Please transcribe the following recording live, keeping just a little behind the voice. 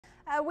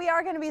We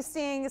are going to be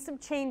seeing some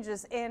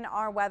changes in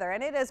our weather,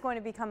 and it is going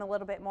to become a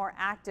little bit more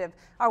active.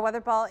 Our weather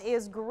ball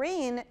is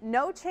green.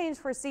 No change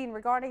foreseen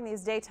regarding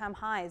these daytime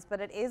highs, but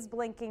it is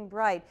blinking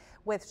bright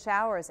with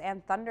showers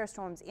and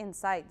thunderstorms in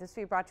sight. This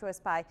will be brought to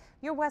us by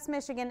your West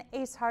Michigan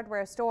Ace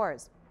Hardware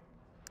stores.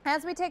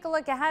 As we take a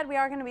look ahead, we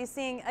are going to be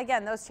seeing,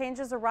 again, those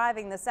changes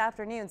arriving this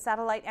afternoon.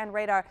 Satellite and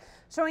radar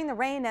showing the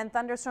rain and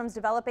thunderstorms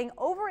developing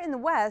over in the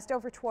west,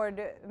 over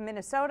toward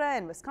Minnesota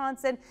and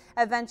Wisconsin.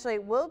 Eventually,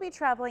 we'll be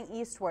traveling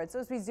eastward. So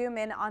as we zoom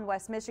in on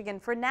West Michigan,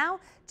 for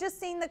now, just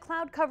seeing the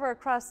cloud cover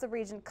across the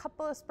region.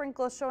 Couple of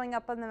sprinkles showing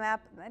up on the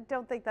map. I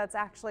don't think that's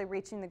actually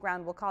reaching the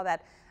ground. We'll call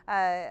that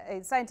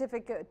a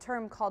scientific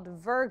term called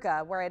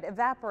virga, where it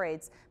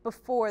evaporates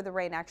before the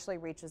rain actually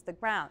reaches the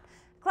ground.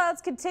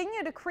 Clouds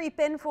continue to creep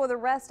in for the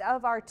rest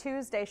of our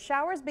Tuesday.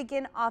 Showers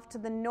begin off to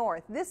the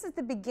north. This is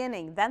the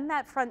beginning. Then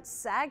that front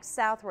sags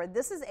southward.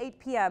 This is 8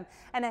 p.m.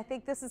 and I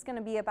think this is going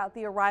to be about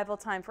the arrival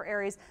time for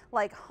areas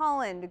like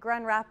Holland,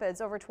 Grand Rapids,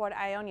 over toward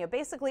Ionia,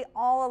 basically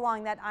all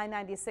along that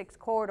I-96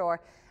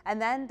 corridor.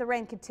 And then the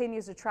rain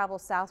continues to travel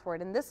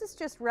southward. And this is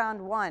just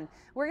round one.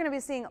 We're going to be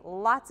seeing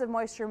lots of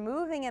moisture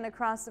moving in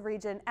across the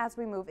region as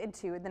we move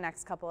into the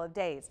next couple of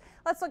days.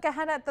 Let's look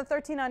ahead at the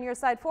 13 on your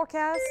side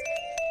forecast.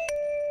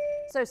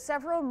 So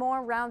several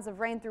more rounds of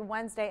rain through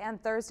Wednesday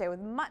and Thursday with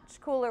much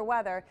cooler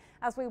weather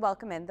as we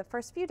welcome in the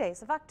first few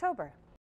days of October.